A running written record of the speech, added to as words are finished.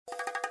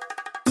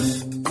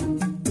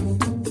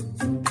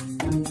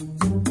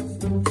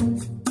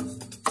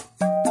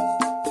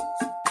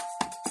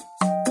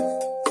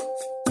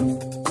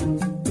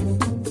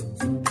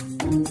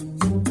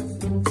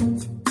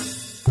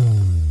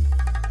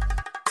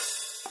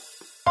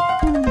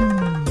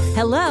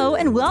Hello,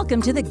 and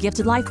welcome to the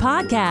Gifted Life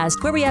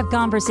Podcast, where we have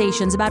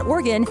conversations about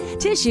organ,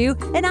 tissue,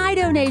 and eye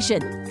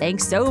donation.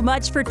 Thanks so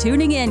much for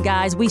tuning in,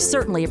 guys. We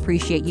certainly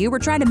appreciate you. We're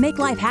trying to make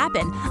life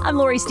happen. I'm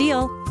Lori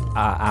Steele.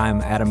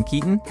 I'm Adam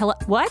Keaton. Hello.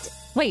 What?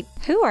 Wait.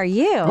 Who are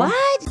you?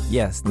 What?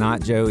 Yes, not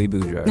Joey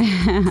Boudreaux.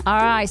 All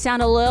right.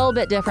 Sound a little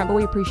bit different, but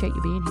we appreciate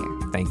you being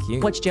here. Thank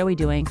you. What's Joey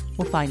doing?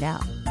 We'll find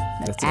out.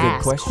 That's a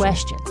good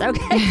question. Questions.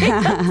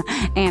 Okay.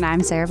 And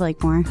I'm Sarah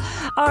Blakemore.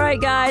 All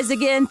right, guys.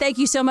 Again, thank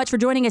you so much for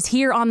joining us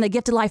here on the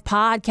Gifted Life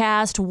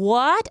Podcast.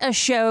 What a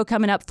show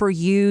coming up for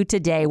you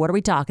today. What are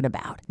we talking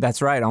about?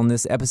 That's right. On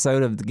this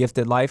episode of The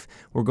Gifted Life,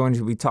 we're going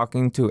to be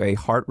talking to a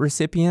heart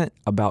recipient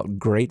about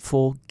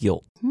grateful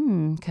guilt.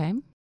 Okay.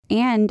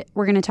 And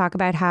we're going to talk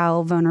about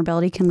how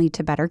vulnerability can lead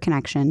to better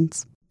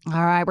connections.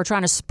 All right, we're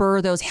trying to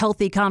spur those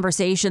healthy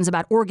conversations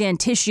about organ,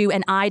 tissue,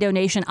 and eye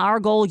donation. Our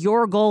goal,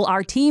 your goal,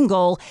 our team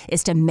goal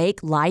is to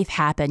make life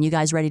happen. You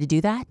guys ready to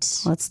do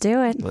that? Let's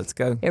do it. Let's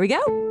go. Here we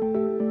go.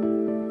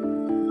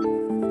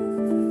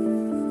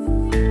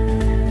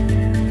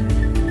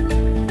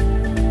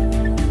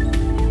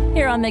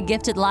 Here on The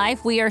Gifted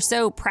Life, we are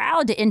so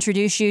proud to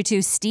introduce you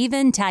to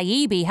Stephen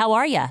Taibbi. How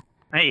are you?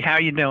 Hey, how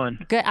you doing?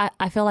 Good.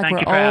 I feel like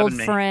Thank you for we're old having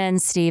me.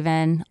 friends,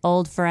 Stephen.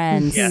 Old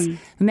friends. Yes.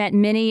 We met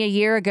many a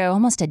year ago,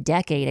 almost a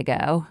decade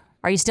ago.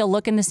 Are you still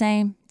looking the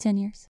same 10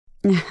 years?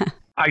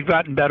 I've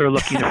gotten better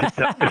looking if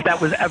that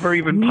was ever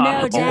even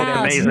possible. No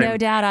doubt. It's amazing. No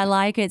doubt. I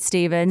like it,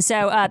 Stephen.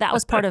 So that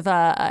was part of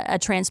a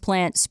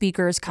transplant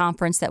speakers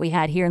conference that we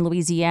had here in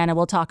Louisiana.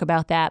 We'll talk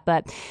about that.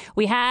 But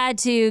we had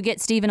to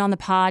get Stephen on the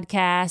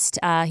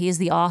podcast. He is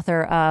the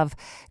author of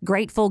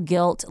Grateful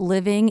Guilt,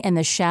 Living in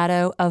the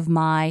Shadow of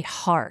My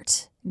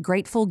Heart.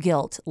 Grateful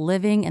Guilt,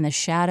 Living in the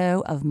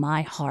Shadow of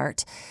My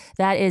Heart.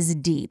 That is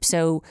deep.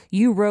 So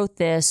you wrote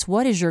this.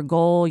 What is your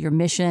goal, your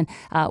mission?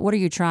 What are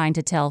you trying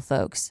to tell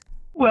folks?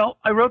 Well,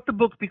 I wrote the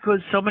book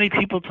because so many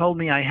people told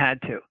me I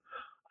had to.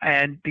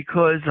 And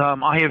because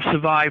I have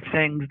survived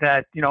things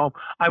that,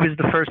 I was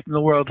the first in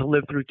the world to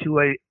live through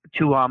two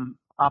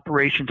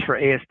operations for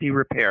ASD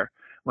repair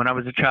when I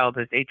was a child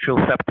with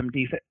atrial septum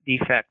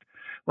defect.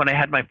 When I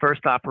had my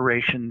first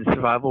operation, the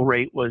survival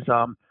rate was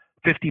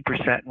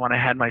 50%. When I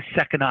had my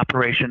second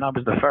operation, I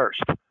was the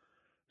first.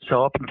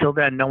 So up until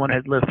then, no one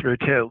had lived through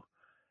two.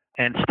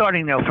 And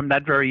starting from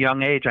that very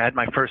young age, I had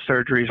my first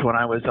surgeries when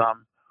I was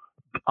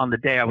on the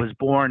day I was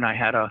born. I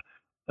had a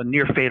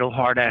near fatal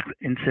heart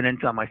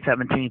incident on my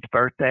 17th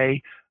birthday.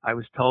 I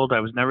was told I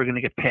was never going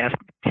to get past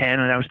 10,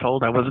 and I was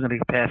told I wasn't going to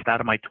get past out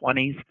of my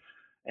 20s.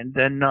 And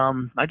then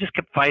I just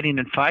kept fighting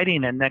and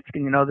fighting. And next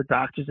thing you know, the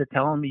doctors are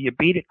telling me, you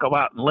beat it, go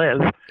out and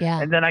live.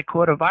 Yeah. And then I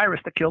caught a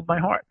virus that killed my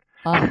heart.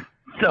 Oh.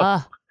 So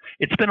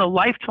it's been a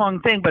lifelong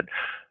thing.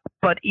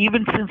 But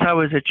even since I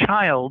was a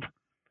child,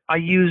 I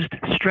used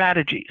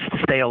strategies to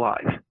stay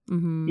alive,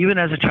 even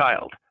as a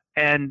child.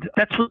 And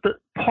that's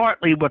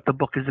partly what the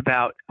book is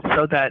about,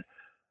 so that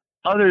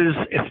others,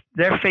 if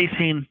they're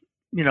facing,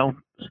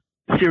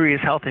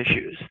 serious health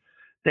issues,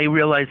 they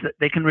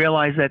can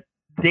realize that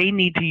they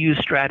need to use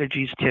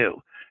strategies too.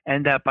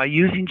 And that by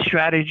using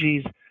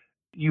strategies,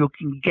 you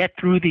can get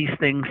through these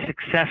things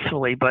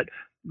successfully, but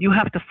you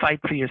have to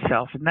fight for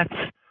yourself. And that's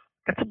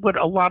what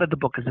a lot of the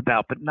book is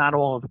about, but not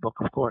all of the book,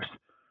 of course.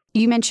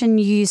 You mentioned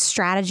you use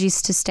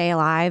strategies to stay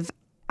alive.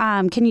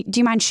 Do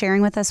you mind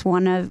sharing with us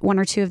one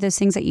or two of those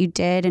things that you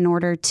did in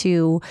order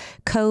to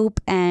cope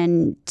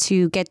and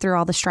to get through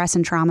all the stress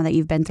and trauma that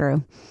you've been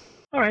through?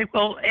 All right.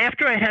 Well,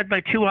 after I had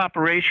my two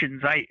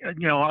operations, I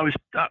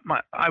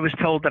was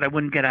told that I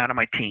wouldn't get out of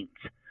my teens.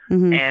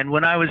 Mm-hmm. And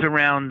when I was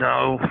around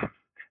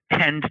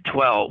 10 to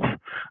 12,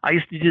 I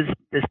used to do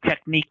this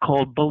technique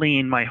called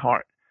bullying my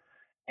heart.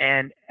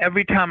 And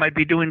every time I'd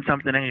be doing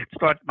something,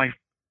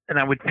 and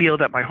I would feel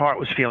that my heart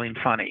was feeling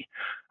funny,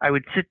 I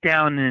would sit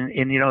down in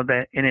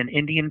an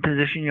Indian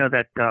position,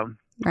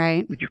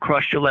 right, would you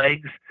cross your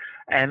legs,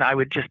 and I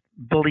would just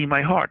bully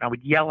my heart. I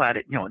would yell at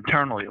it,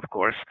 internally, of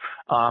course.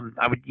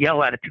 I would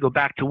yell at it to go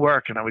back to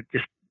work, and I would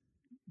just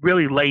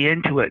really lay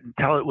into it and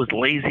tell it was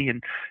lazy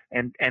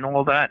and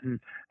all that.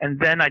 And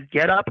then I'd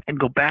get up and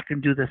go back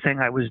and do the thing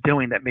I was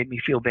doing that made me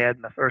feel bad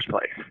in the first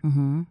place.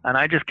 Mm-hmm. And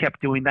I just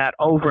kept doing that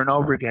over and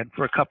over again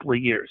for a couple of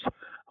years.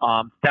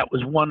 That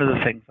was one of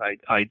the things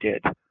I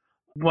did.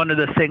 One of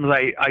the things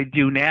I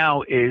do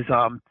now is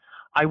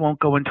I won't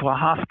go into a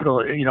hospital.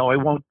 I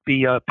won't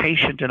be a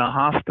patient in a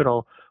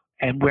hospital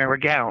and wear a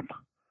gown.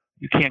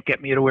 You can't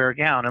get me to wear a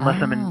gown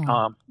unless I'm in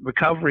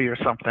recovery or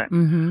something.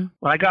 Mm-hmm.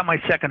 When I got my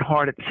second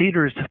heart at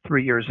Cedars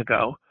 3 years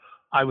ago,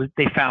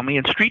 they found me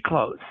in street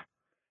clothes.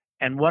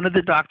 And one of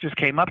the doctors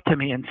came up to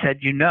me and said,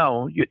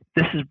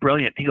 this is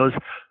brilliant. He goes,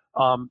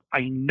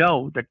 I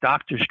know that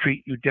doctors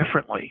treat you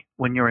differently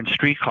when you're in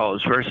street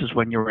clothes versus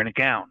when you're in a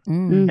gown.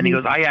 Mm. And he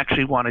goes, I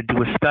actually want to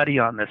do a study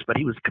on this, but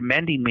he was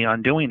commending me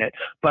on doing it.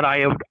 But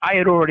I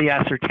had already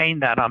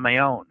ascertained that on my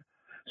own.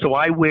 So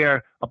I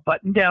wear a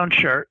button-down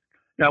shirt.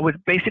 Now, we're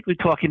basically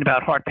talking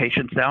about heart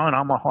patients now, and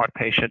I'm a heart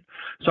patient.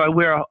 So I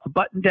wear a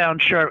button-down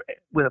shirt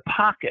with a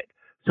pocket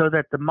so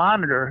that the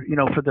monitor,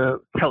 for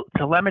the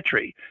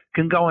telemetry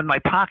can go in my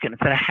pocket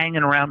instead of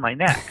hanging around my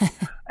neck.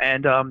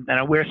 And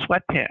I wear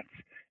sweatpants.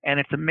 And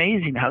it's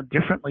amazing how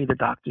differently the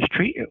doctors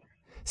treat you.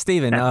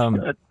 Stephen,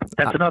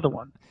 that's another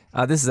one.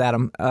 This is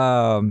Adam.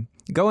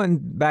 Going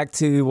back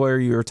to where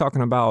you were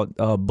talking about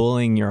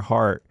bullying your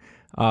heart,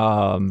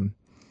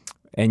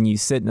 and you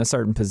sit in a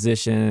certain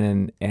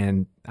position,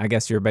 and I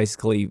guess you're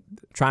basically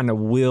trying to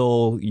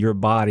will your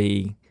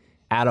body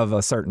out of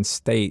a certain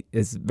state,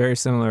 is very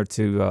similar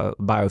to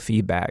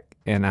biofeedback.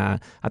 And I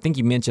think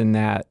you mentioned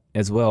that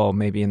as well,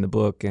 maybe in the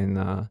book.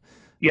 And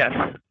yes.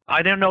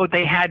 I don't know if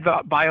they had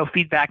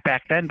biofeedback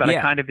back then, but I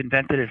kind of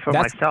invented it for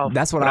myself.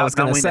 That's what I was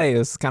going to say.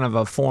 It's kind of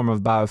a form of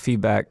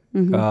biofeedback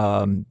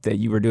that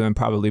you were doing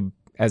probably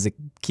as a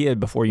kid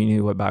before you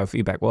knew what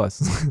biofeedback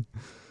was.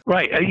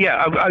 Right.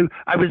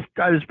 I was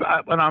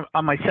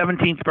on my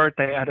 17th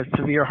birthday, I had a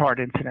severe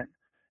heart incident,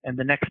 and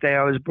the next day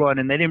I was brought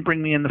in. They didn't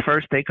bring me in the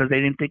first day because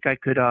they didn't think I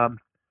could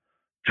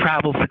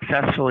travel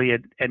successfully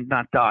and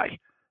not die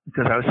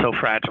because I was so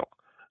fragile.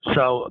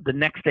 So the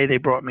next day they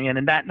brought me in,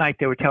 and that night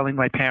they were telling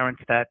my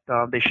parents that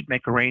they should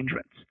make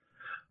arrangements.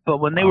 But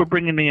when they were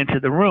bringing me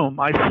into the room,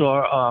 I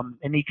saw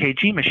an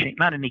EKG machine,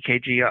 not an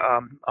EKG,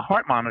 a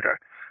heart monitor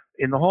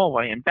in the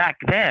hallway. And back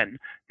then,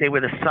 they were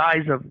the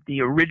size of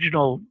the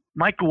original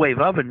microwave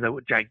ovens that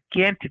were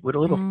gigantic with a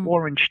little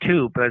 4-inch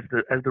tube as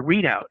the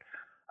readout.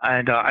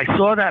 And I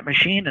saw that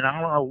machine, and I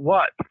don't know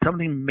what, but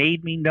something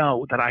made me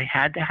know that I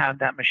had to have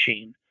that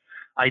machine.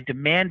 I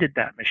demanded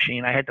that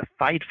machine. I had to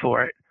fight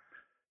for it.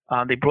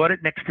 They brought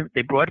it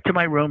to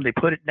my room. They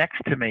put it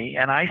next to me,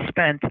 and I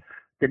spent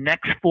the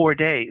next 4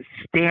 days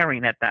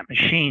staring at that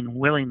machine,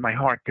 willing my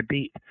heart to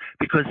beat.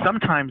 Because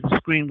sometimes the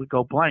screen would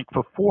go blank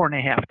for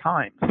 4.5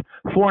 times,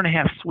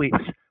 4.5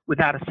 sweeps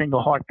without a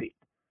single heartbeat,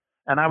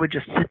 and I would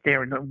just sit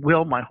there and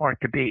will my heart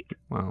to beat.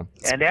 Wow!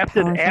 And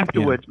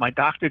afterwards, my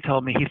doctor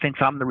told me he thinks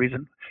I'm the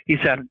reason. He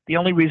said the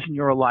only reason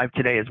you're alive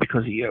today is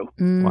because of you.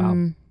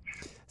 Wow.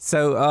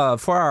 So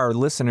for our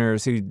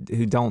listeners who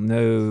don't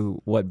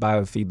know what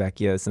biofeedback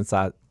is, since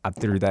I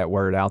threw that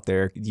word out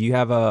there, do you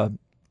have a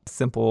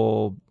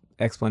simple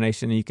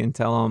explanation you can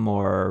tell them,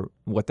 or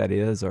what that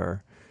is?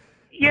 Or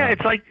yeah,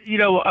 it's like,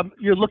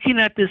 you're looking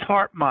at this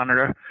heart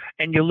monitor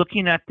and you're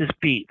looking at this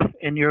beat,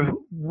 and you're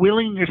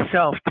willing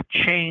yourself to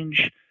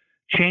change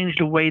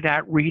the way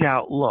that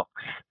readout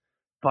looks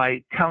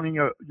by telling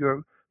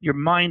your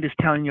mind is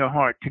telling your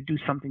heart to do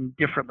something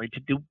differently,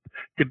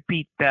 to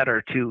beat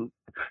better, to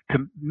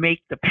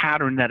make the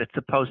pattern that it's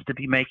supposed to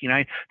be making.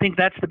 I think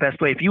that's the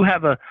best way. If you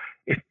have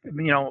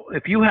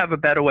a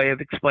better way of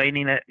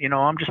explaining it,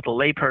 I'm just a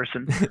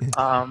layperson.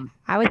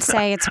 I would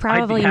say it's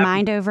probably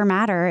mind over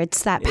matter.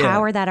 It's that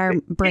power that our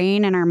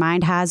brain and our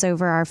mind has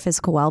over our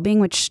physical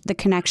well-being, which the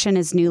connection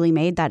is newly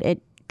made, that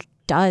it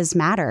does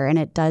matter and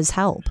it does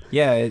help.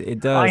 Yeah, it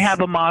does. I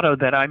have a motto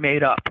that I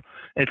made up.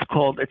 It's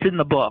in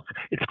the book.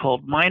 It's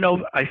called mind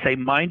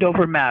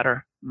over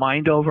matter,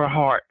 mind over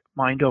heart,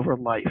 mind over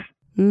life.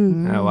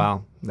 Mm-hmm. Oh,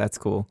 wow. That's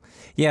cool.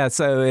 Yeah.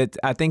 So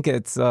I think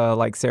it's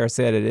like Sarah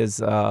said, it is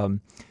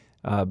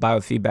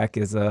biofeedback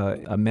is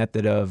a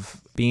method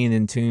of being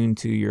in tune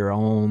to your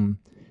own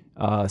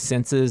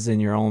senses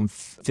and your own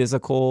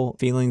physical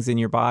feelings in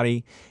your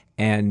body,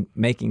 and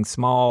making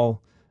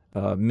small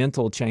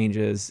mental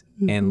changes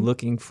and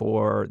looking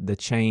for the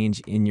change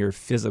in your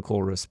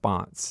physical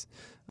response.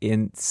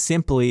 And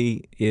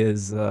simply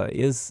is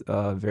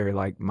very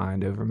like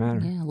mind over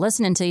matter. Yeah,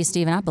 listening to you,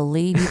 Stephen, I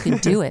believe you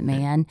could do it,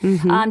 man.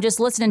 Just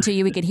listening to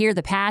you, we could hear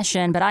the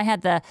passion, but I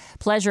had the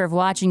pleasure of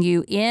watching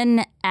you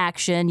in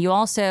action. You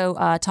also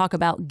talk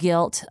about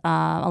guilt.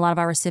 A lot of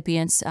our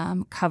recipients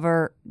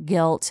cover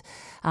guilt.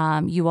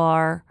 You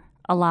are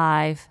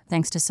alive,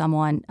 thanks to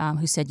someone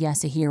who said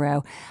yes, a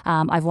hero.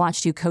 I've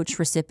watched you coach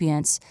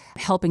recipients,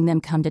 helping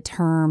them come to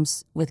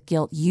terms with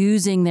guilt,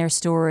 using their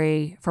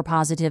story for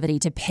positivity,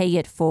 to pay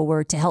it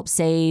forward, to help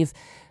save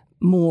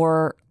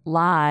more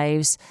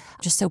lives.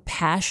 Just so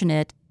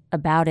passionate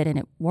about it, and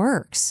it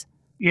works.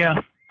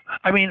 Yeah.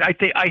 I mean, I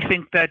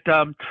think that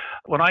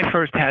when I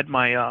first had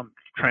my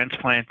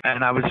transplant,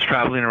 and I was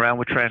traveling around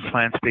with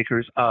transplant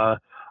speakers, I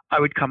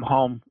would come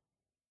home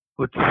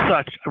with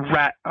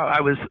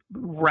I was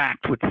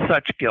racked with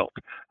such guilt.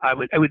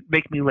 It would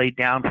make me lay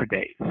down for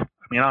days. I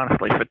mean,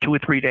 honestly, for 2 or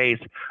 3 days,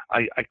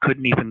 I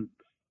couldn't even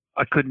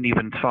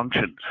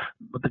function.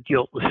 But the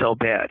guilt was so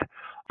bad.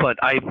 But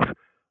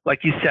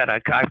like you said,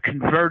 I've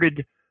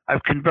converted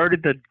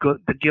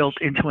the guilt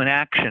into an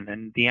action,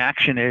 and the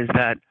action is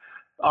that,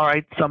 all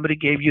right, somebody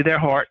gave you their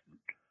heart,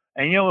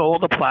 and all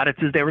the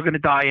platitudes, they were going to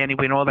die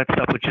anyway, and all that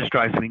stuff, which just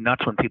drives me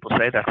nuts when people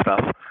say that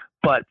stuff.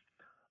 But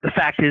the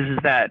fact is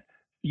that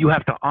you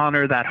have to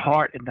honor that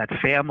heart and that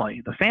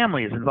family. The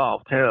family is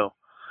involved too.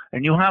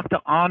 And you have to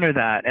honor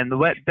that. And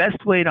the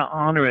best way to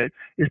honor it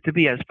is to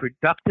be as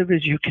productive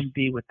as you can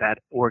be with that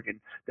organ,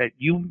 that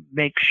you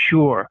make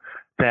sure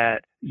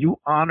that you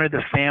honor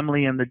the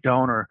family and the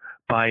donor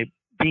by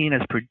being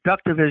as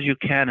productive as you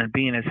can and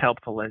being as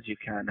helpful as you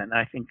can. And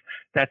I think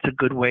that's a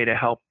good way to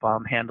help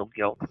handle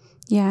guilt.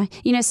 Yeah.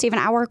 You know, Stephen,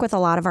 I work with a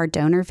lot of our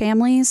donor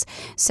families.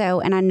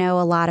 And I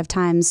know a lot of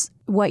times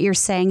what you're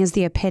saying is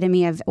the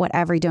epitome of what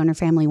every donor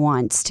family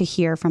wants to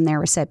hear from their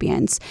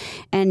recipients.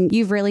 And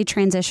you've really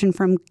transitioned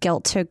from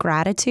guilt to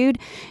gratitude.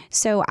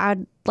 So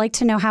I'd like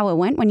to know how it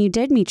went when you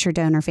did meet your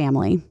donor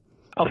family.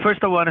 Well,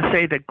 first I want to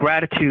say that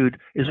gratitude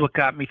is what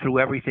got me through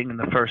everything in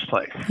the first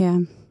place.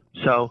 Yeah.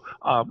 So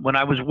when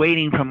I was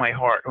waiting for my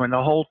heart, when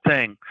the whole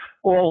thing,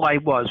 all I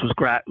was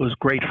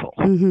grateful.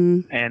 Mm-hmm.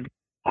 And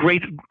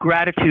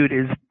gratitude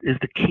is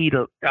the key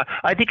to,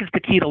 I think it's the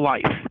key to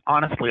life.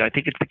 Honestly, I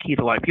think it's the key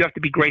to life. You have to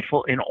be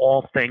grateful in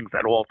all things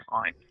at all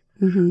times.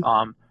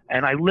 Mm-hmm.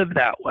 And I live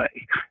that way.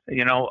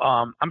 You know,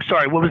 I'm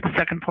sorry, what was the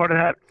second part of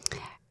that?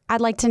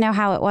 I'd like to know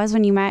how it was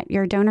when you met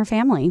your donor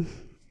family.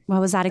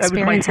 What was that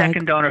experience That was my like?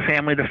 second donor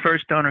family. The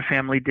first donor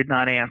family did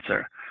not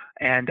answer.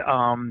 And,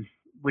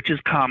 which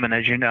is common,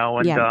 as you know.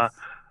 And Yes.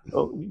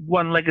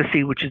 One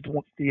Legacy, which is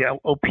the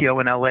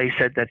OPO in LA,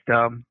 said that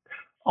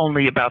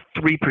only about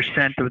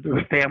 3% of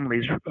the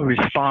families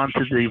respond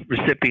to the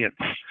recipients.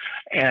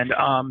 And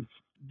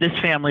this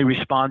family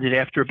responded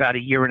after about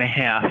a year and a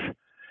half,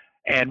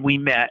 and we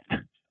met.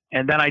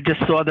 And then I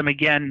just saw them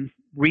again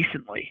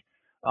recently.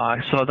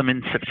 I saw them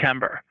in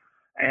September.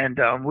 And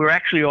we're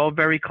actually all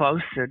very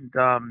close, and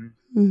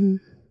Mm-hmm.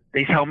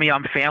 they tell me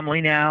I'm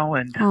family now,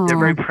 and Aww. they're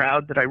very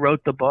proud that I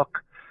wrote the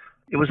book.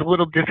 It was a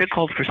little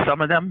difficult for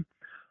some of them.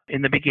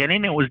 In the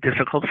beginning, it was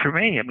difficult for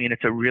me. I mean,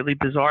 it's a really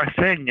bizarre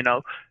thing. You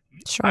know,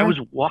 Sure. I was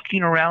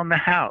walking around the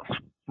house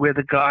where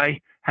the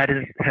guy had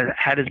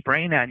his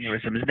brain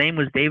aneurysm. His name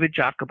was David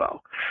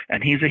Jacobo,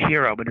 and he's a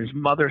hero. And his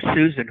mother,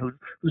 Susan, who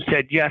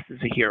said yes,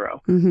 is a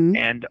hero. Mm-hmm.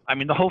 And I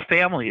mean, the whole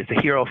family is a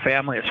hero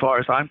family as far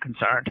as I'm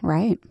concerned.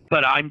 Right.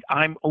 But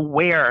I'm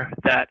aware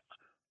that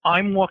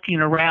I'm walking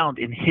around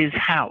in his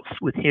house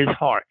with his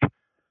heart.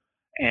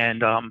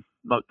 And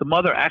the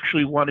mother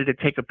actually wanted to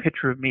take a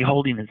picture of me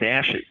holding his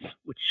ashes,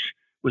 which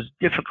was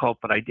difficult,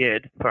 but I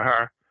did for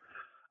her.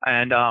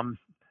 And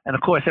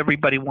of course,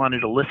 everybody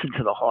wanted to listen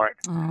to the heart.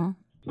 Uh-huh.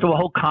 So a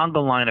whole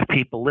Congo line of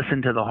people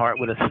listened to the heart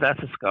with a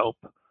stethoscope,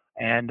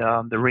 and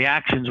the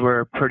reactions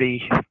were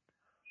pretty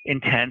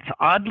intense.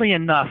 Oddly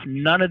enough,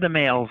 none of the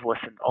males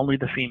listened, only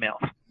the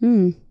females,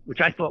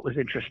 which I thought was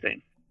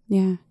interesting.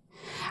 Yeah.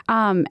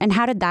 And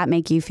how did that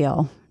make you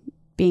feel,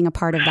 being a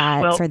part of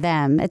that for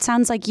them? It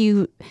sounds like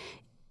you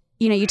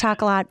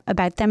talk a lot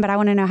about them, but I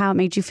want to know how it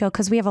made you feel,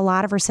 because we have a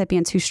lot of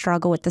recipients who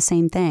struggle with the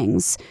same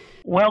things.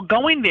 Well,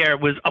 going there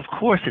was, of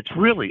course, it's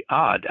really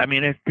odd. I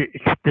mean,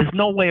 there's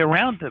no way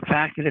around the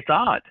fact that it's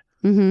odd.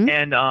 Mm-hmm.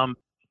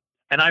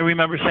 And I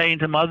remember saying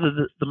to the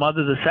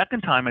mother the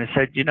second time, I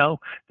said, you know,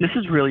 this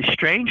is really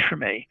strange for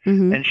me.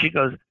 Mm-hmm. And she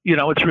goes, you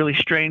know, it's really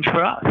strange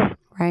for us.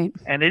 Right.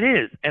 And it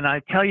is. And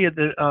I tell you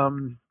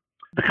that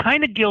the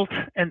kind of guilt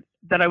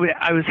that I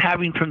was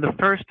having from the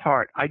first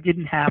heart, I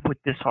didn't have with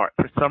this heart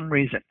for some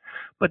reason.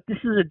 But this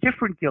is a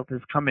different guilt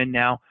that's come in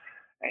now.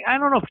 I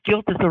don't know if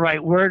guilt is the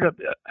right word,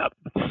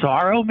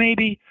 sorrow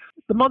maybe.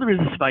 The mother is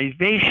this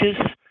vivacious,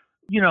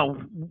 you know,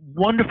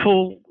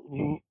 wonderful,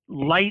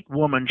 light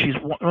woman. She's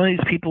one of these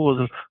people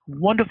with a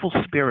wonderful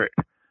spirit.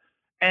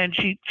 And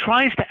she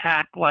tries to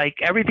act like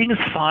everything is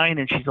fine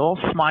and she's all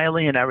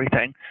smiley and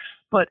everything.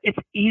 But it's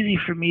easy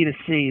for me to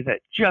see that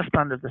just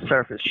under the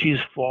surface, she's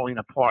falling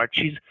apart.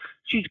 She's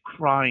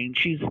crying.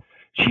 She's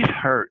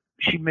hurt.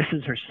 She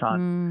misses her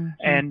son.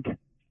 Mm-hmm.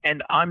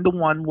 And I'm the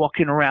one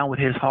walking around with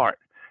his heart.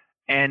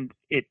 And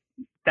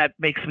that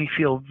makes me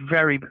feel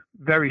very,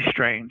 very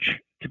strange,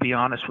 to be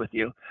honest with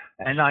you.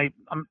 And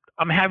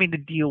I'm having to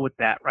deal with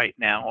that right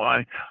now.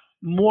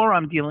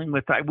 I'm dealing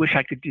with, I wish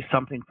I could do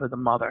something for the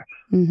mother.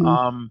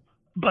 Mm-hmm.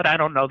 But I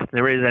don't know that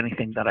there is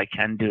anything that I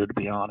can do, to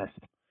be honest.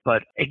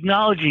 But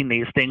acknowledging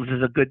these things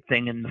is a good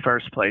thing in the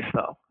first place,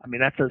 though. I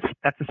mean, that's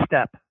a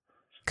step.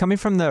 Coming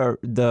from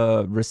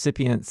the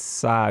recipient's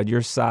side,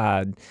 your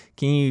side,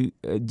 do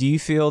you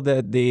feel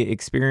that the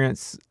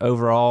experience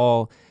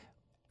overall,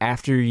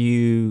 after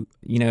you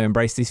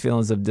embraced these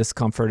feelings of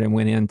discomfort and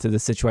went into the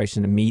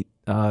situation to meet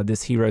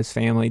this hero's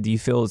family, do you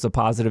feel it's a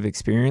positive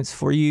experience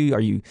for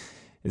you?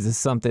 Is this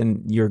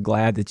something you're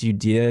glad that you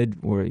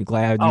did? Were you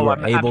glad you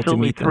were able to meet them? I'm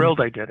absolutely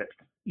thrilled I did it.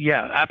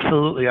 Yeah,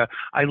 absolutely.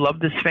 I love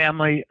this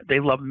family. They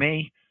love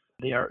me.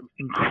 They are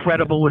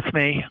incredible with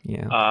me.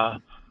 Yeah.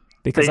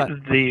 Because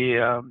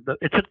the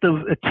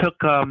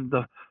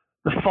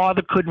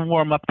father couldn't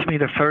warm up to me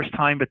the first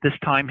time, but this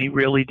time he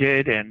really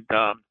did. And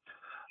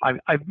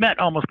I've met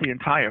almost the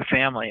entire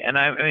family, and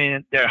I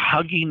mean they're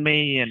hugging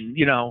me, and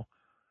you know,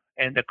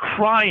 and they're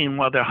crying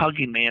while they're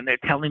hugging me, and they're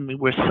telling me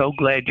we're so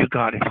glad you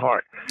got his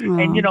heart.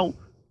 Aww. And you know,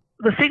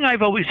 the thing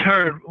I've always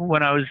heard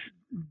when I was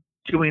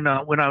doing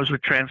when I was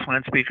with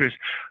Transplant Speakers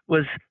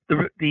was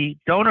the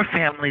donor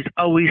families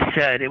always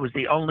said it was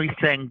the only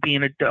thing,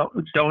 being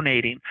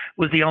donating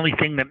was the only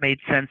thing that made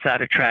sense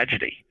out of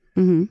tragedy.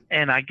 Mm-hmm.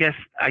 And I guess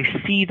I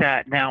see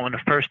that now on a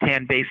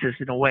firsthand basis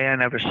in a way I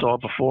never saw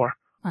before.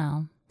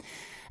 Wow.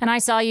 And I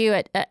saw you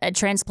at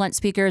Transplant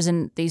Speakers,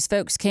 and these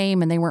folks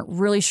came and they weren't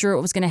really sure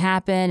what was going to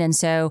happen. And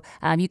so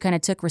you kind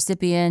of took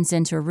recipients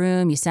into a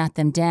room, you sat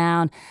them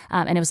down,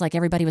 and it was like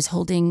everybody was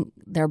holding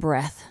their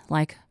breath,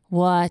 like,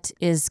 what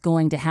is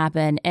going to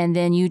happen? And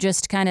then you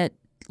just kind of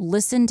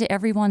listened to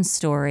everyone's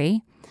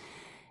story.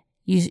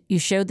 You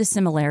showed the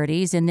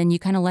similarities, and then you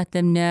kind of let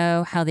them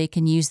know how they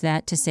can use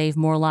that to save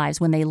more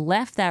lives. When they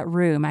left that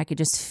room, I could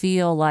just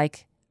feel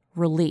like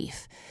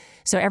relief.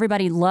 So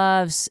everybody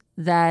loves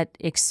that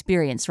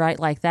experience, right?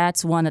 Like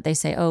that's one that they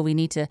say, oh, we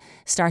need to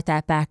start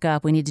that back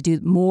up. We need to do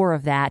more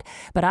of that.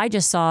 But I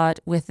just saw it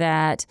with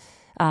that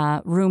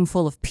room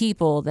full of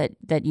people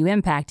that you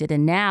impacted.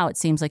 And now it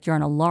seems like you're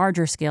on a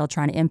larger scale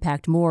trying to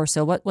impact more.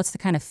 So what's the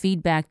kind of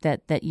feedback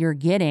that you're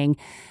getting,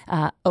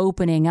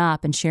 opening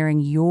up and sharing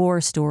your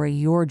story,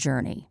 your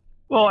journey?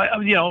 Well,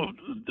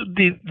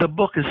 the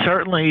book is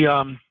certainly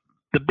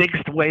the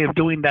biggest way of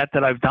doing that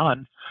I've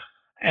done.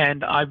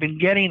 And I've been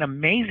getting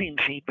amazing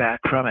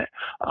feedback from it.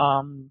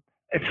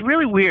 It's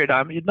really weird.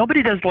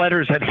 Nobody does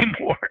letters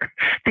anymore.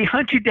 They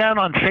hunt you down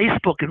on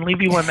Facebook and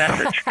leave you a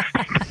message.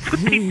 That's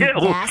what they do.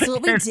 That's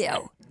what we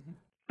do.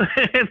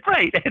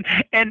 Right.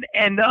 And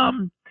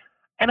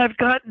I've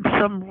gotten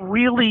some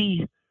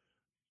really,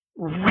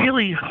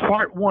 really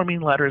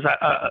heartwarming letters.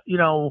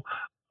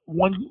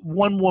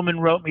 One woman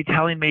wrote me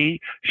telling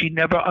me she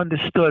never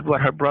understood what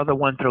her brother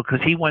went through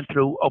because he went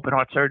through open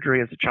heart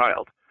surgery as a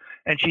child.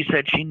 And she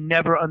said she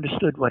never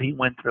understood what he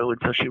went through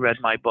until she read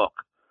my book.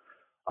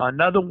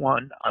 Another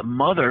one, a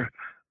mother,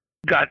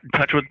 got in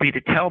touch with me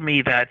to tell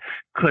me that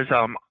because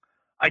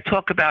I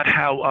talk about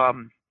how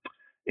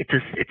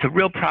it's a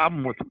real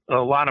problem with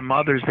a lot of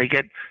mothers. They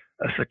get,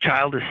 if a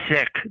child is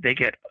sick, they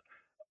get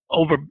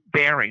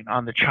overbearing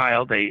on the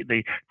child.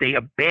 They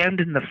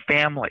abandon the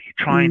family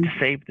trying to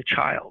save the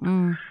child.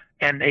 And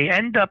they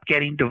end up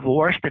getting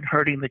divorced and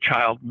hurting the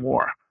child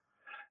more.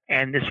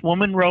 And this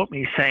woman wrote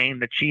me saying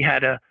that she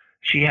had an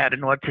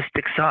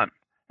autistic son,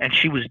 and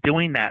she was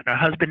doing that. Her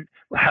husband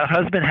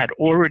had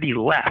already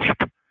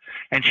left,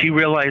 and she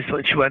realized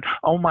what she went,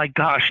 oh my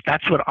gosh,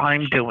 that's what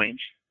I'm doing.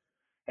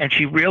 And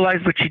she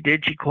realized what she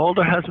did. She called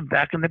her husband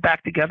back, and they're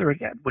back together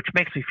again, which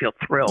makes me feel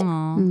thrilled.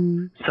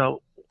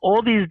 So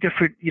all these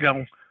different,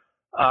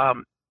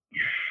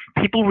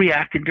 people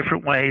react in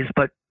different ways,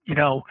 but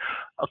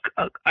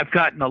I've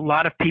gotten a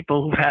lot of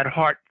people who've had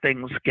heart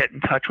things get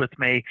in touch with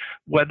me,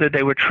 whether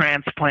they were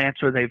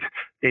transplants or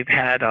they've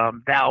had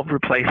valve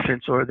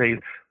replacements or they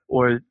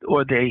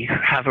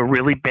have a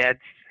really bad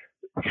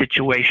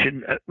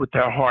situation with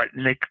their heart,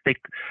 and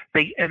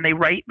they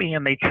write me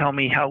and they tell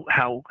me how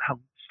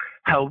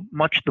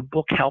much the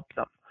book helped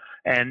them,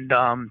 and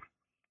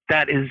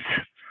that is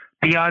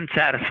beyond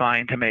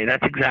satisfying to me.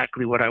 That's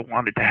exactly what I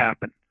wanted to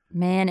happen.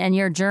 Man, and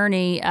your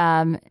journey,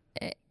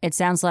 it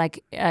sounds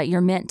like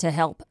you're meant to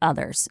help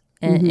others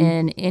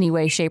in any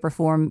way, shape, or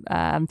form.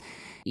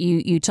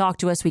 You talk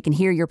to us. We can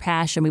hear your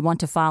passion. We want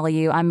to follow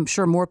you. I'm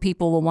sure more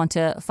people will want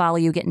to follow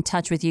you, get in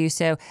touch with you.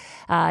 So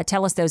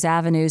tell us those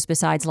avenues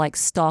besides like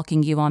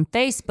stalking you on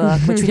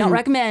Facebook, which we don't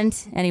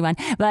recommend anyone.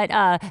 But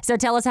so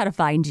tell us how to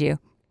find you.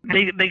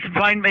 They can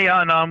find me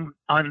on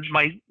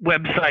my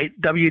website,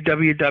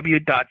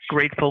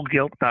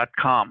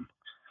 www.gratefulguilt.com.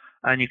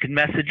 And you can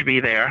message me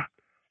there.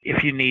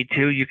 If you need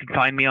to, you can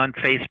find me on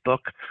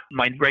Facebook,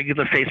 my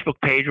regular Facebook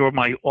page or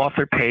my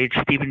author page.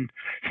 Stephen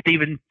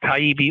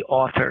Taibbi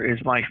Author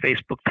is my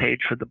Facebook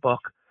page for the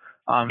book.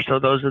 So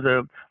those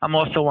are I'm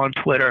also on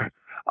Twitter,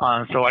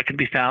 so I can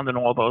be found in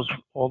all those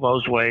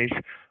ways.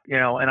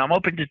 And I'm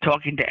open to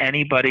talking to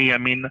anybody. I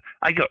mean,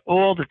 I get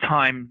all the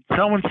time,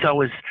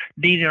 so-and-so is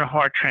needing a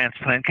heart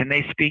transplant. Can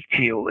they speak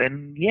to you?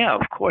 And yeah,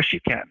 of course you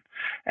can.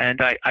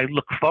 And I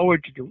look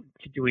forward to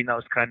doing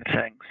those kind of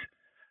things.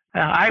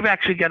 I've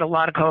actually got a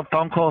lot of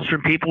phone calls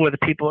from people where the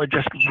people are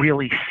just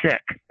really sick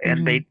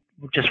and they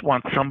just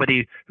want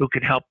somebody who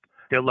can help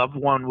their loved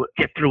one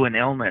get through an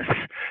illness.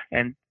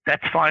 And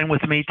that's fine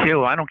with me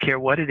too. I don't care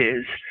what it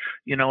is.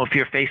 If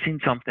you're facing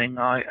something,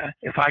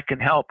 if I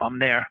can help, I'm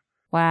there.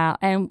 Wow.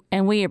 And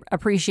we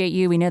appreciate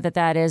you. We know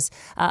that is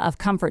of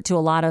comfort to a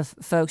lot of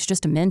folks,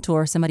 just a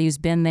mentor, somebody who's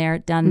been there,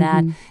 done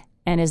that,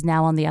 and is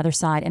now on the other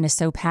side and is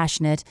so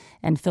passionate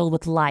and filled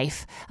with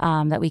life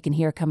that we can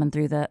hear coming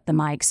through the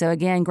mic. So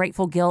again,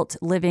 Grateful Guilt,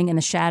 Living in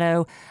the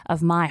Shadow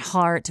of My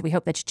Heart. We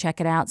hope that you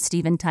check it out.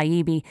 Stephen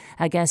Taibbi,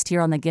 a guest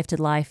here on The Gifted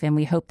Life, and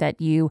we hope that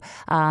you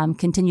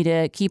continue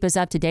to keep us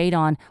up to date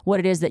on what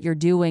it is that you're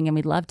doing, and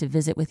we'd love to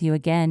visit with you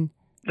again.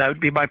 That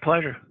would be my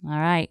pleasure. All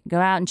right. Go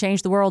out and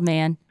change the world,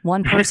 man.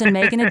 One person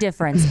making a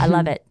difference. I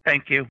love it.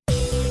 Thank you.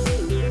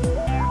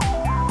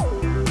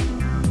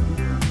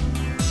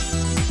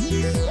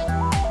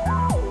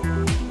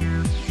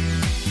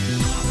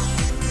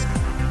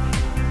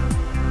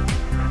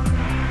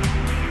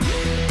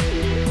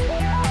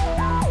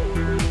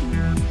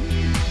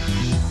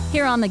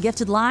 on The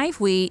Gifted Life,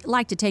 we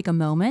like to take a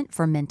moment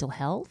for mental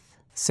health.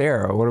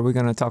 Sarah, what are we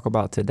going to talk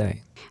about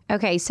today?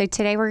 Okay, so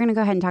today we're going to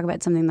go ahead and talk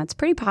about something that's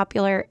pretty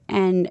popular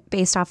and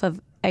based off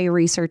of a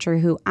researcher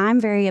who I'm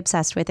very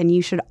obsessed with, and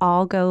you should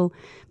all go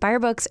buy her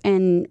books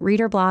and read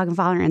her blog and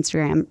follow her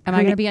Instagram. Am I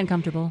going to be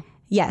uncomfortable?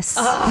 Yes.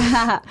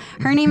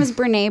 Her name is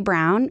Brené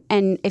Brown,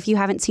 and if you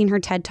haven't seen her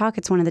TED Talk,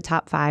 it's one of the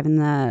top 5 in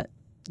the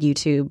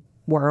YouTube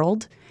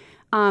world.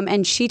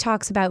 And she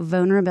talks about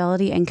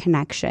vulnerability and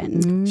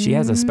connection. She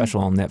has a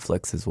special on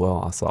Netflix as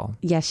well, I saw.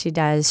 Yes, she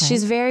does. Okay.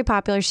 She's very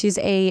popular. She's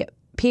a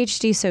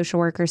PhD social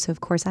worker, so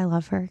of course I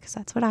love her because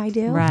that's what I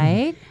do.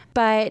 Right.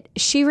 But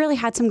she really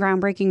had some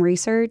groundbreaking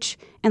research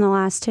in the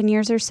last 10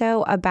 years or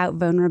so about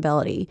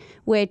vulnerability,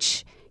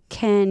 which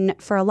can,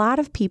 for a lot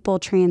of people,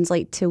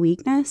 translate to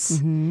weakness,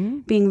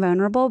 being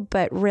vulnerable.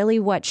 But really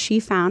what she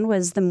found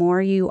was the more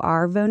you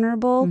are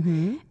vulnerable,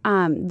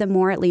 the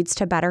more it leads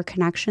to better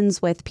connections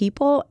with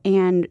people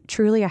and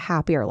truly a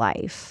happier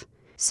life.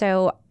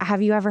 So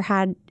have you ever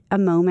had a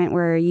moment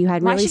where you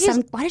had why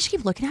does she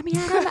keep looking at me,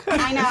 Adam?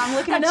 I know, I'm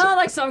looking at you. I'm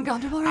like so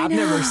uncomfortable right I've now.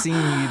 never seen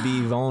you be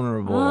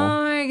vulnerable.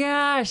 Oh my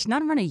gosh,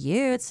 not in front of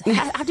you. I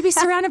have to be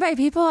surrounded by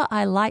people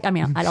I like. I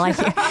like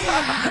you.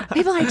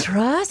 People I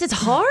trust. It's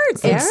hard,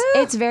 Sarah.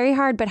 It's very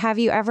hard, but have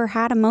you ever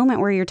had a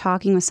moment where you're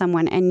talking with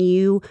someone and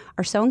you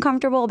are so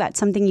uncomfortable about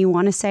something you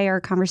want to say or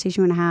a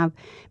conversation you want to have,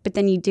 but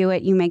then you do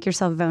it, you make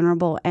yourself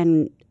vulnerable,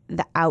 and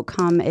the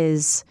outcome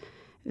is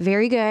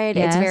very good.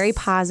 Yes. It's very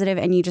positive,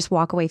 and you just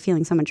walk away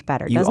feeling so much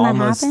better. You Doesn't that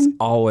almost happen?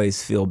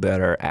 always feel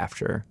better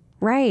after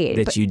Right.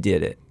 that you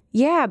did it.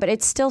 Yeah, but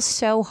it's still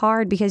so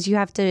hard because you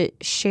have to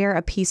share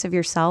a piece of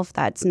yourself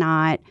that's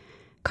not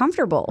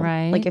comfortable.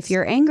 Right. Like if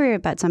you're angry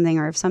about something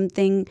or if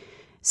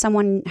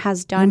someone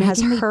has done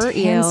has hurt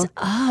you. Tense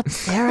up,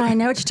 Sarah. I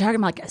know what you're talking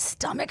about. Like a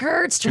stomach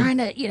hurts, trying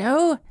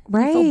to,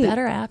 Right. feel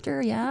better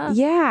after. Yeah.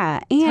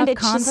 Yeah, and Tough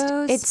it's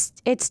convos.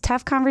 just it's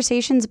tough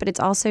conversations, but it's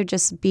also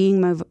just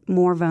being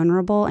more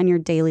vulnerable in your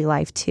daily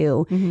life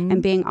too,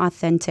 and being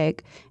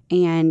authentic.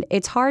 And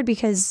it's hard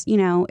because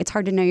it's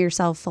hard to know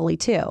yourself fully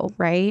too,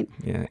 right?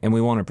 Yeah, and we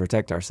want to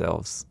protect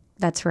ourselves.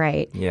 That's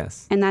right.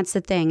 Yes. And that's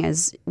the thing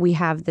is we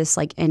have this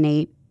like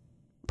innate,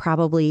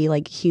 probably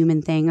like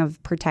human thing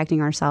of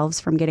protecting ourselves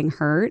from getting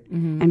hurt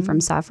and from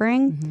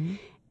suffering.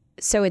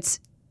 So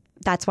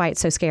that's why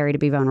it's so scary to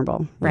be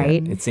vulnerable,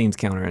 right? Yeah, it seems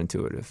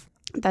counterintuitive.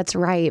 That's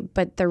right.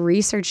 But the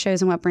research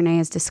shows, and what Brené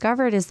has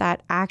discovered is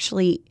that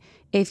actually,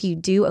 if you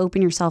do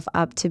open yourself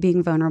up to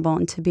being vulnerable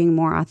and to being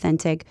more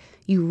authentic,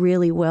 you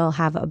really will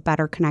have a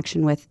better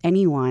connection with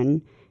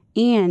anyone.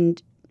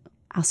 And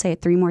I'll say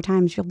it 3 more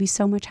times, you'll be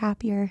so much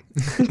happier.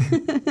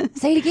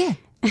 Say it again.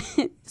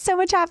 So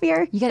much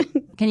happier.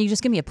 Can you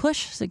just give me a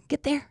push? So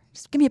get there.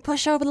 Just give me a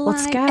push over the line.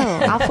 Let's go.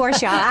 I'll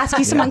force you. I'll ask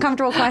you some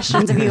uncomfortable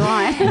questions if you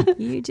want.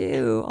 You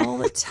do all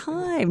the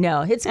time.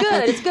 No, it's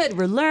good. It's good.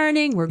 We're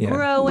learning. We're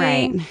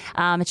growing.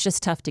 Right. It's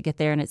just tough to get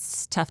there, and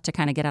it's tough to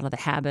kind of get out of the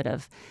habit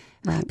of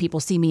people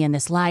see me in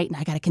this light, and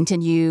I got to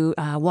continue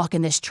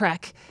walking this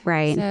trek.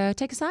 Right. So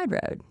take a side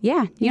road.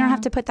 Yeah. You don't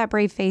have to put that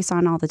brave face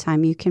on all the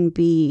time. You can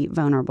be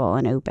vulnerable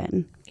and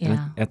open.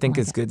 Yeah. I think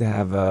it's good to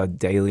have a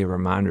daily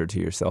reminder to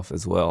yourself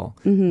as well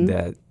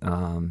that,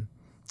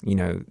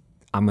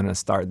 I'm going to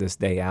start this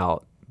day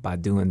out by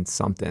doing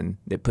something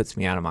that puts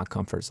me out of my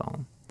comfort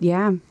zone.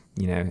 Yeah.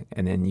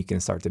 And then you can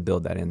start to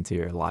build that into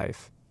your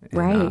life. And,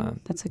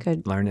 Right. That's a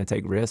good. learn to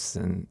take risks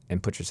and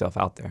put yourself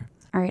out there.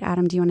 All right,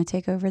 Adam, do you want to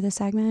take over this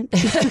segment? No,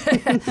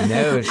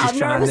 it's just I'm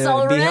trying nervous to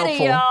already,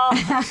 be helpful.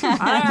 y'all.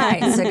 All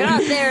right, so go out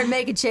there and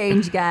make a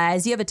change,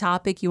 guys. You have a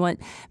topic you want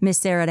Miss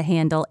Sarah to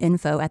handle,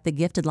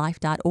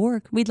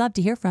 info@thegiftedlife.org. We'd love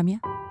to hear from you.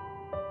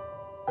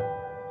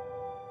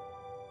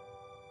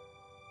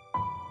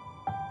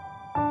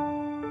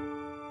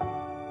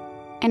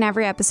 In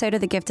every episode of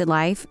The Gifted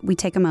Life, we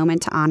take a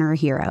moment to honor a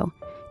hero.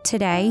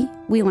 Today,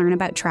 we learn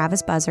about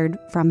Travis Buzzard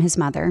from his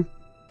mother.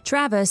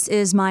 Travis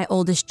is my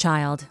oldest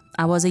child.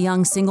 I was a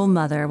young single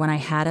mother when I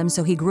had him,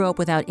 so he grew up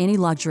without any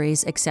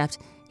luxuries except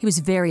he was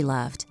very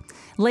loved.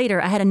 Later,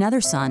 I had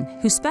another son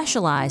who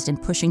specialized in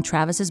pushing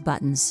Travis's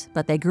buttons,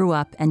 but they grew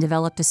up and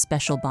developed a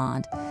special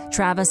bond.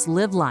 Travis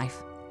lived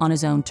life on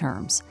his own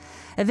terms.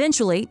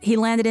 Eventually, he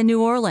landed in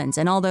New Orleans,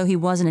 and although he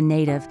wasn't a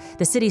native,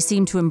 the city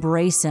seemed to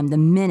embrace him the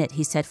minute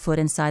he set foot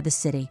inside the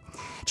city.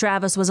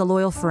 Travis was a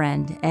loyal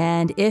friend,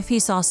 and if he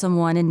saw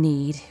someone in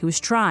need who was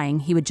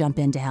trying, he would jump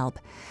in to help.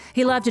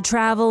 He loved to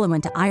travel and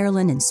went to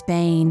Ireland and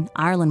Spain.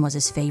 Ireland was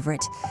his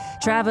favorite.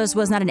 Travis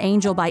was not an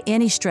angel by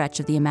any stretch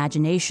of the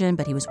imagination,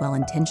 but he was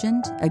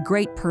well-intentioned, a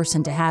great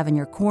person to have in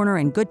your corner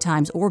in good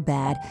times or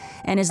bad,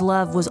 and his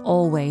love was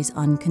always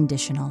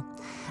unconditional.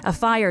 A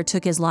fire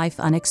took his life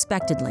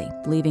unexpectedly,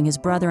 leaving his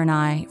brother and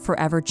I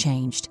forever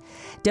changed.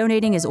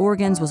 Donating his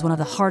organs was one of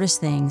the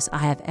hardest things I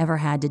have ever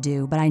had to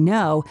do, but I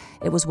know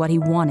it was what he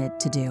wanted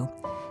to do.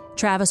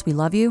 Travis, we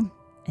love you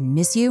and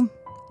miss you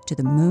to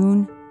the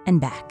moon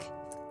and back.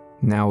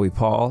 Now we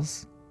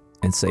pause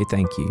and say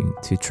thank you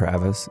to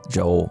Travis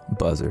Joel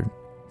Buzzard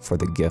for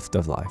the gift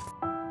of life.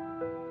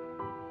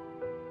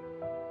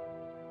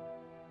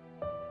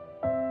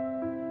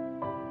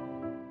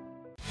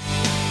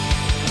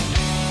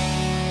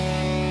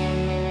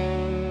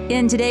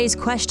 In today's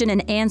question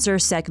and answer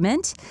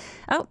segment,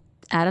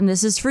 Adam,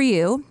 this is for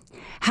you.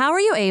 How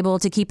are you able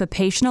to keep a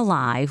patient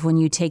alive when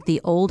you take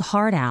the old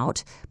heart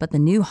out, but the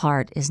new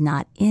heart is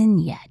not in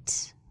yet?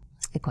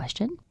 That's a good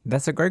question.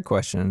 That's a great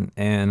question.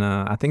 And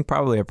I think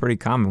probably a pretty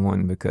common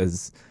one,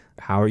 because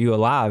how are you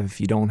alive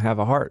if you don't have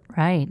a heart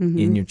Right.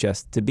 in your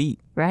chest to beat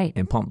Right.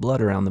 and pump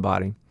blood around the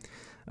body?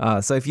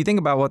 So if you think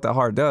about what the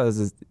heart does,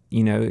 is,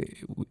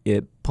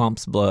 it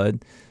pumps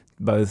blood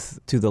both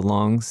to the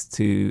lungs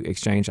to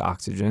exchange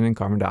oxygen and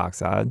carbon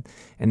dioxide,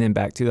 and then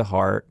back to the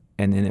heart.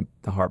 And then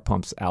the heart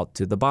pumps out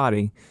to the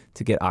body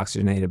to get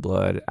oxygenated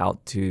blood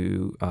out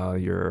to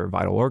your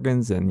vital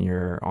organs and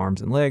your arms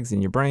and legs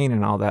and your brain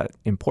and all that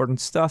important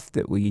stuff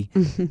that we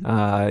use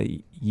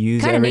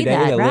Kinda every need day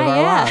that, to right? live our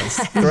Yeah. lives.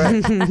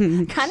 Correct.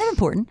 Kind of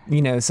important.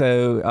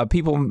 So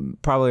people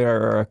probably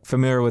are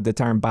familiar with the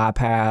term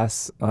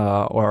bypass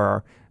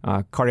or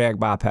cardiac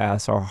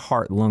bypass or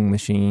heart-lung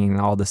machine,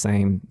 all the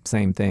same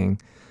thing.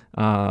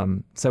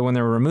 So when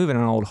they're removing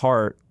an old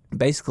heart,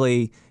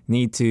 basically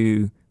need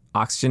to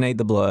oxygenate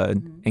the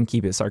blood and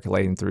keep it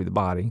circulating through the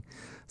body.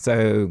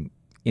 So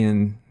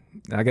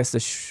I guess the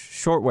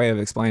short way of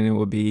explaining it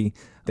would be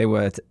they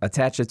would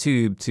attach a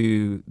tube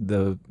to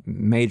the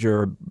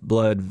major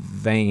blood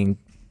vein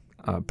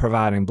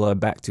providing blood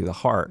back to the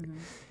heart.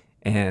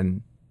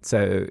 And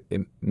so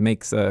it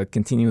makes a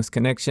continuous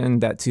connection.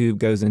 That tube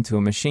goes into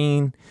a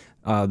machine.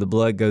 The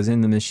blood goes in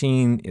the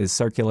machine, is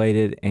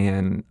circulated,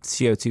 and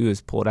CO2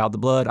 is pulled out of the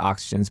blood,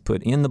 oxygen is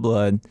put in the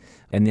blood,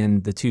 and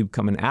then the tube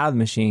coming out of the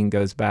machine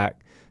goes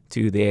back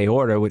to the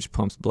aorta, which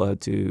pumps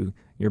blood to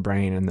your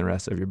brain and the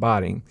rest of your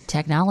body.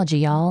 Technology,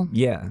 y'all.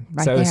 Yeah.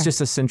 Right So there. it's just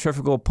a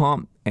centrifugal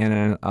pump and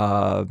an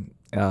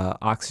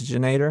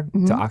oxygenator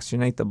to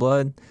oxygenate the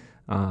blood.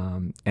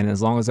 And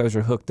as long as those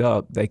are hooked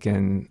up, they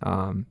can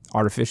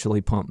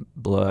artificially pump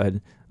blood,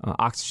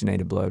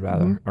 oxygenated blood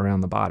rather,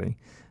 around the body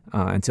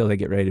until they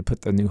get ready to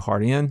put the new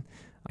heart in.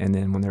 And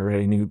then when they're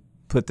ready to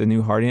put the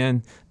new heart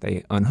in,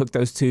 they unhook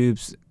those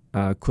tubes,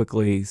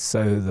 quickly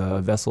sew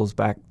the vessels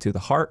back to the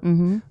heart,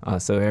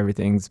 so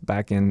everything's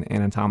back in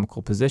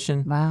anatomical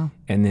position. Wow.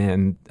 And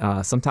then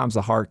sometimes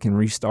the heart can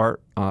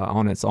restart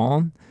on its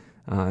own.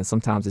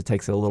 Sometimes it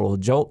takes a little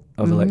jolt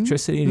of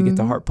electricity to get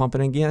the heart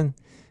pumping again.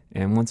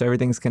 And once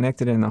everything's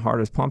connected and the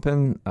heart is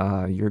pumping,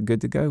 you're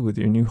good to go with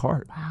your new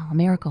heart. Wow, a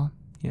miracle.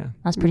 Yeah.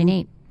 That's pretty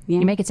neat. Yeah.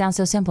 You make it sound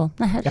so simple.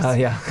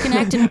 Yeah.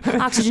 Connect and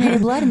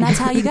oxygenated blood, and that's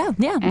how you go.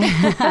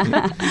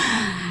 Yeah.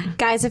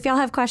 Guys, if y'all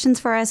have questions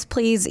for us,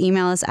 please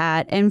email us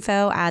at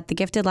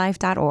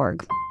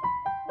info@thegiftedlife.org.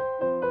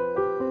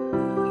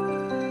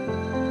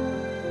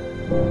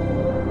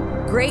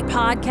 Great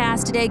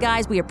podcast today,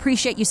 guys. We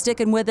appreciate you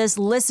sticking with us,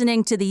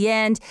 listening to the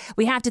end.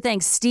 We have to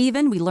thank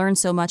Stephen. We learned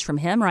so much from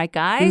him, right,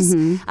 guys?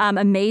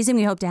 Amazing.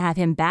 We hope to have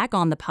him back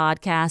on the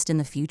podcast in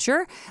the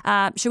future.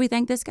 Should we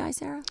thank this guy,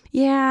 Sarah?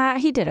 Yeah,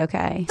 he did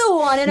okay. The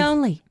one and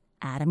only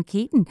Adam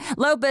Keaton,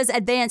 Lopa's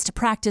Advanced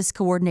Practice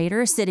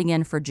Coordinator, sitting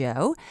in for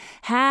Joe.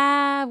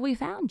 Have we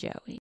found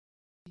Joey?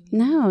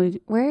 No,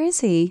 where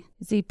is he?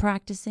 Is he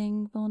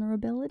practicing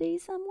vulnerability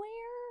somewhere?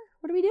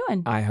 What are we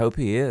doing? I hope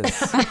he is.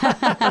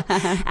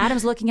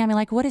 Adam's looking at me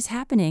like, what is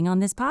happening on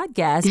this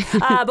podcast?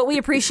 But we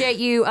appreciate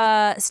you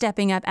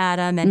stepping up,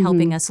 Adam, and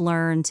helping us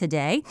learn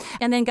today.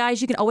 And then,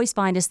 guys, you can always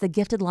find us,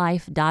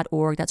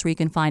 thegiftedlife.org. That's where you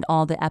can find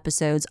all the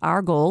episodes.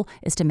 Our goal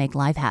is to make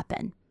life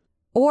happen.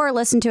 Or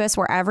listen to us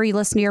wherever you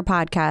listen to your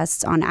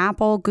podcasts on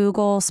Apple,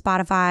 Google,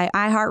 Spotify,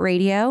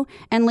 iHeartRadio,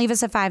 and leave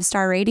us a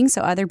 5-star rating so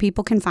other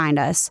people can find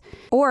us.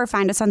 Or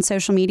find us on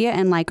social media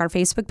and like our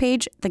Facebook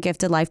page, The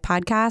Gifted Life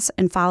Podcast,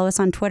 and follow us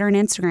on Twitter and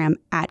Instagram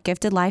at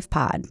Gifted Life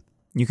Pod.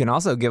 You can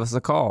also give us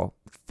a call,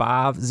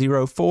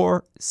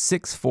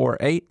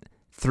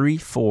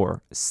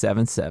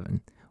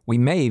 504-648-3477. We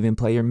may even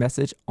play your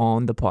message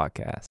on the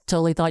podcast.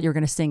 Totally thought you were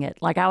going to sing it.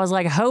 Like, I was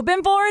like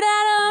hoping for it,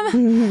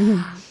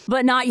 Adam.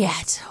 But not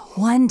yet.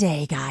 One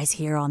day, guys,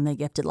 here on The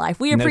Gifted Life.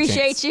 We No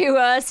appreciate chance. you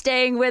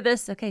staying with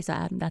us. Okay, so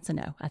Adam, that's a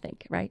no, I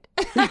think, right?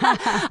 All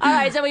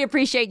right, so we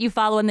appreciate you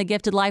following The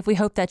Gifted Life. We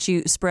hope that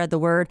you spread the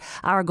word.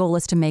 Our goal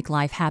is to make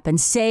life happen,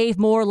 save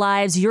more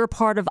lives. You're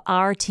part of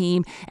our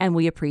team, and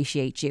we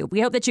appreciate you. We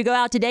hope that you go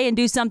out today and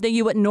do something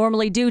you wouldn't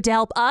normally do to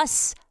help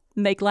us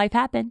make life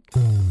happen.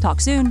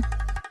 Talk soon.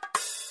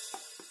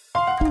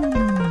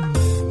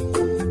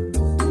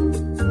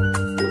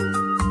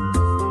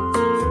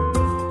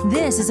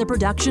 This is a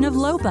production of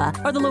LOPA,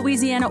 or the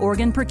Louisiana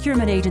Organ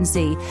Procurement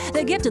Agency.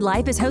 The Gifted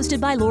Life is hosted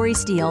by Lori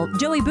Steele,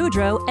 Joey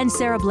Boudreau, and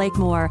Sarah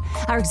Blakemore.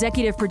 Our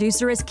executive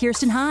producer is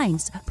Kirsten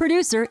Hines.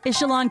 Producer is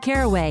Shalon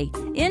Caraway.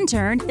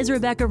 Intern is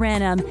Rebecca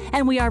Ranum.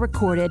 And we are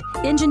recorded,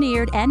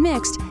 engineered, and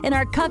mixed in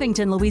our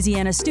Covington,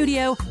 Louisiana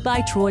studio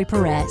by Troy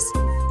Perez.